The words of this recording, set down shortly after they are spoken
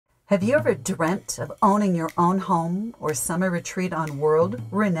Have you ever dreamt of owning your own home or summer retreat on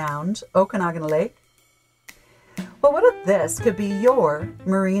world-renowned Okanagan Lake? Well, what if this could be your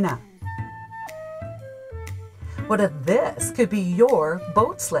marina? What if this could be your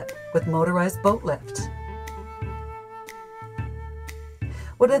boat slip with motorized boat lift?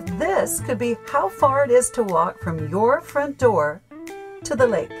 What if this could be how far it is to walk from your front door to the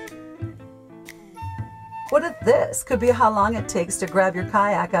lake? What if this could be how long it takes to grab your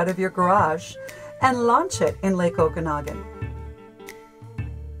kayak out of your garage and launch it in Lake Okanagan?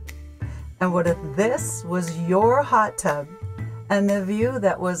 And what if this was your hot tub and the view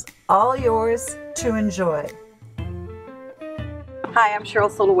that was all yours to enjoy? Hi, I'm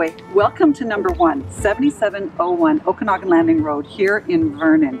Cheryl Soloway. Welcome to number 1, 7701 Okanagan Landing Road here in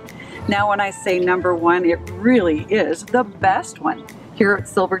Vernon. Now when I say number 1, it really is the best one here at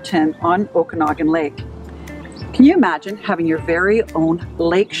Silverton on Okanagan Lake. Can you imagine having your very own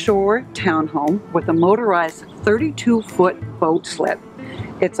lakeshore townhome with a motorized 32-foot boat slip?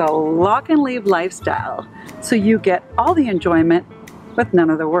 It's a lock and leave lifestyle, so you get all the enjoyment with none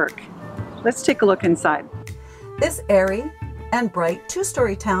of the work. Let's take a look inside. This airy and bright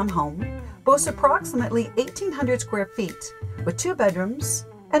two-story townhome boasts approximately 1,800 square feet with 2 bedrooms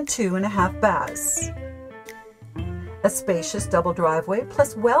and 2.5 baths. A spacious double driveway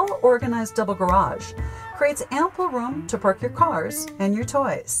plus well-organized double garage creates ample room to park your cars and your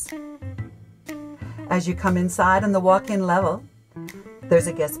toys. As you come inside on the walk-in level, there's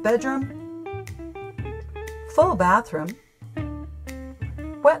a guest bedroom, full bathroom,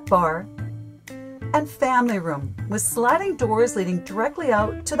 wet bar, and family room with sliding doors leading directly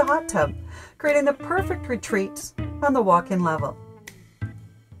out to the hot tub, creating the perfect retreat on the walk-in level.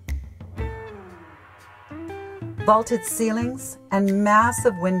 Vaulted ceilings and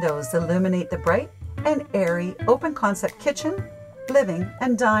massive windows illuminate the bright and airy open concept kitchen, living,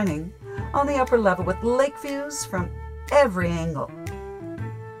 and dining on the upper level with lake views from every angle.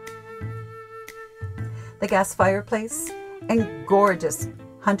 The gas fireplace and gorgeous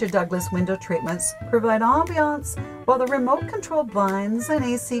Hunter Douglas window treatments provide ambiance, while the remote control blinds and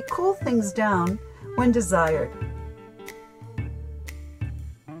AC cool things down when desired.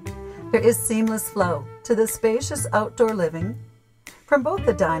 There is seamless flow to the spacious outdoor living from both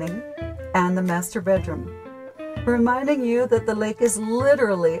the dining and the master bedroom, reminding you that the lake is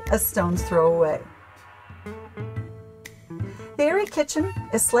literally a stone's throw away. The airy kitchen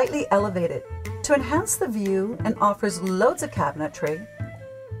is slightly elevated to enhance the view and offers loads of cabinetry,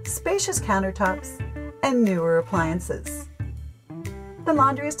 spacious countertops, and newer appliances. The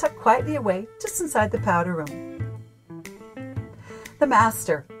laundry is tucked quietly away just inside the powder room. The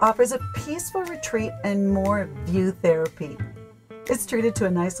master offers a peaceful retreat and more view therapy. It's treated to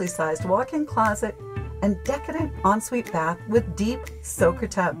a nicely sized walk-in closet and decadent ensuite bath with deep soaker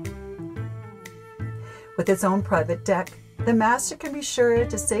tub. With its own private deck, the master can be sure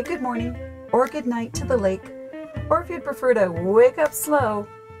to say good morning or good night to the lake, or if you'd prefer to wake up slow,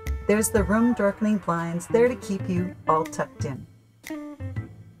 there's the room darkening blinds there to keep you all tucked in.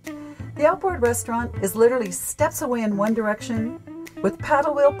 The outboard restaurant is literally steps away in one direction with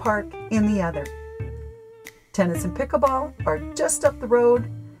paddle wheel park in the other. Tennis and pickleball are just up the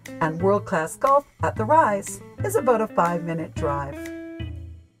road, and world-class golf at the Rise is about a 5-minute drive.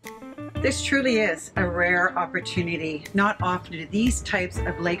 This truly is a rare opportunity. Not often do these types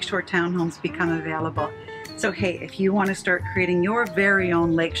of lakeshore townhomes become available. So hey, if you want to start creating your very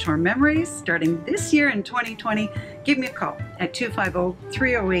own lakeshore memories starting this year in 2020, give me a call at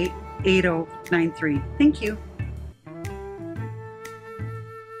 250-308-8093. Thank you.